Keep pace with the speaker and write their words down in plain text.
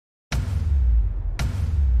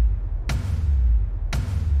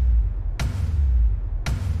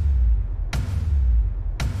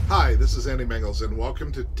this is Andy Mangels, and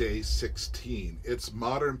welcome to Day 16. It's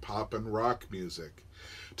modern pop and rock music.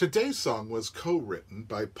 Today's song was co-written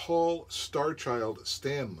by Paul Starchild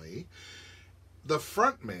Stanley, the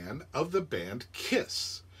frontman of the band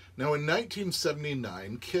Kiss. Now, in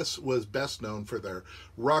 1979, Kiss was best known for their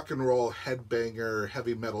rock and roll, headbanger,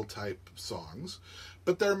 heavy metal type songs,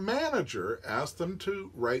 but their manager asked them to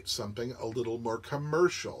write something a little more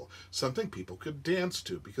commercial, something people could dance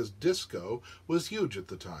to, because disco was huge at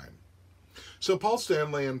the time. So Paul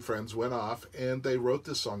Stanley and friends went off and they wrote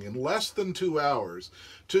this song in less than 2 hours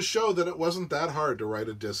to show that it wasn't that hard to write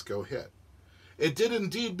a disco hit. It did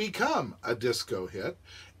indeed become a disco hit,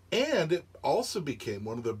 and it also became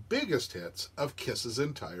one of the biggest hits of Kiss's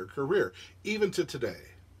entire career, even to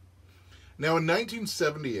today. Now, in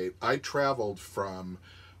 1978, I traveled from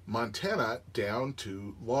Montana down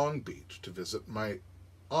to Long Beach to visit my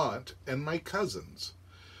aunt and my cousins.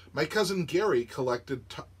 My cousin Gary collected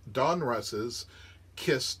Don Russ's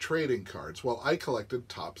Kiss trading cards, while I collected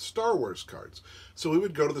Top Star Wars cards. So we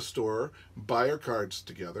would go to the store, buy our cards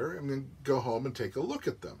together, and then go home and take a look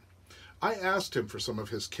at them. I asked him for some of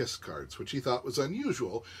his Kiss cards, which he thought was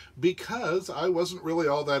unusual because I wasn't really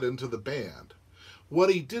all that into the band. What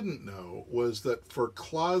he didn't know was that for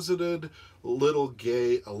closeted, little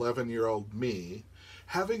gay 11-year-old me,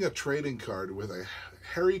 having a trading card with a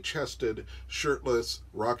hairy-chested, shirtless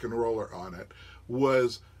rock and roller on it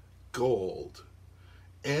was gold.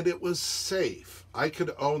 And it was safe. I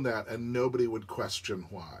could own that and nobody would question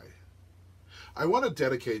why. I want to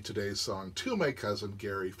dedicate today's song to my cousin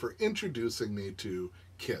Gary for introducing me to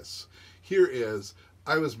Kiss. Here is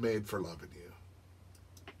I Was Made for Lovin' You.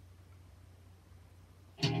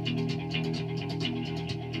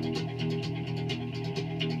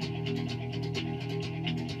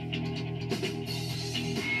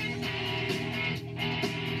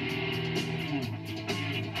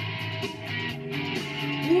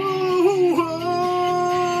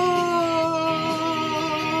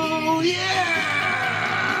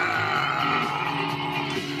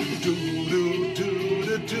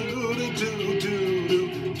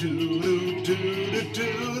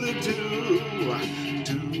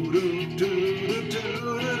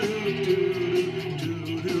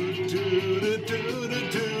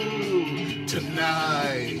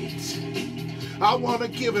 Tonight, I want to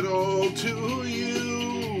give it all to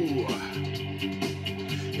you.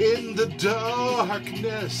 In the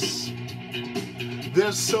darkness,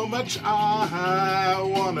 there's so much I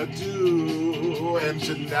want to do. And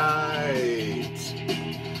tonight,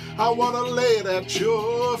 I want to lay it at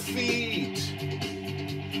your feet.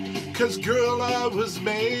 'Cause girl, I was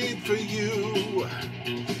made for you.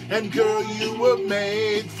 And girl, you were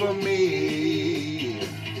made for me.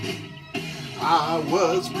 I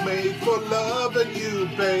was made for loving you,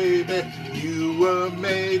 baby. You were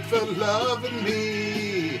made for loving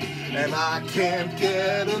me. And I can't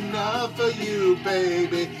get enough of you,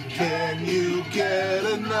 baby. Can you get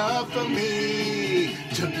enough of me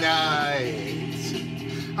tonight?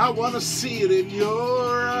 I want to see it in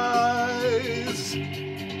your eyes.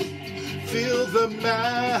 Feel the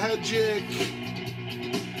magic.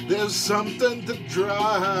 There's something that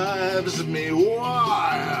drives me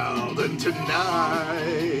wild. And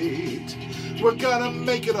tonight, we're gonna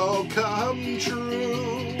make it all come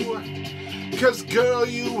true. 'Cause girl,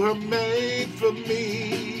 you were made for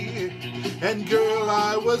me. And girl,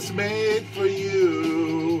 I was made for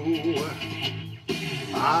you.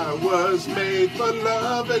 I was made for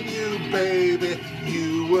loving you, baby.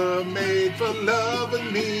 You were made for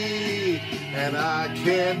loving me. And I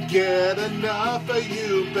can't get enough of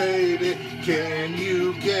you, baby. Can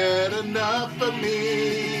you get enough of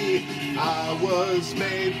me? I was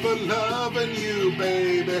made for loving you,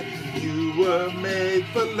 baby. You were made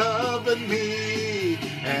for loving me.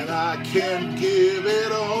 And I can give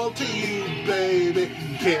it all to you, baby.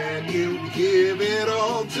 Can you give it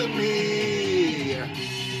all to me?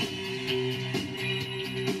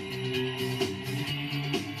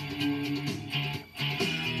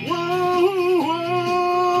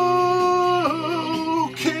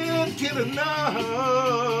 Enough.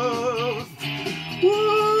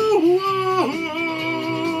 Whoa, whoa,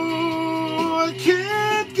 I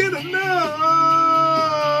can't get enough.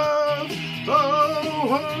 Oh,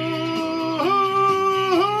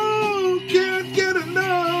 can't get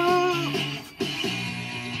enough.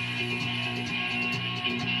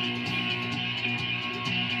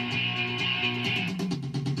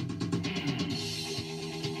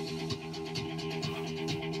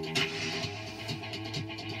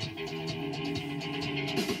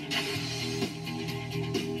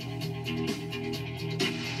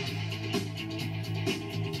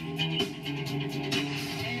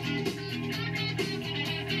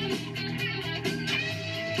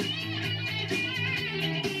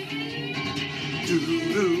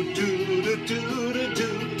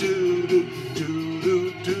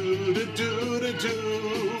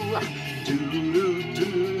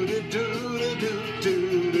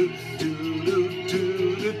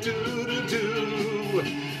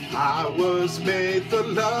 I was made for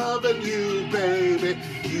loving you, baby.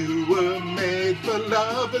 You were made for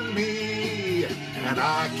loving me. And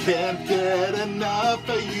I can't get enough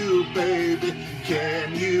of you, baby.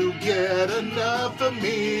 Can you get enough of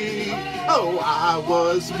me? Oh, I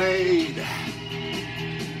was made.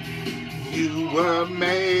 You were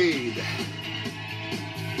made.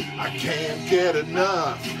 I can't get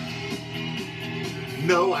enough.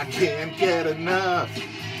 No, I can't get enough.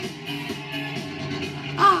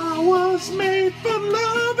 I was made for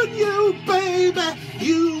loving you, baby.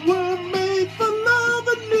 You were made for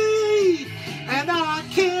loving me. And I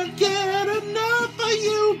can't get enough of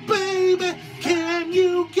you, baby. Can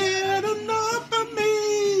you get enough of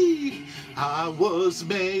me? I was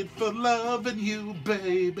made for loving you,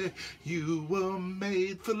 baby. You were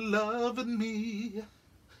made for loving me.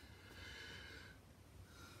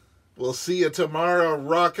 We'll see you tomorrow.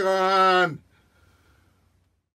 Rock on!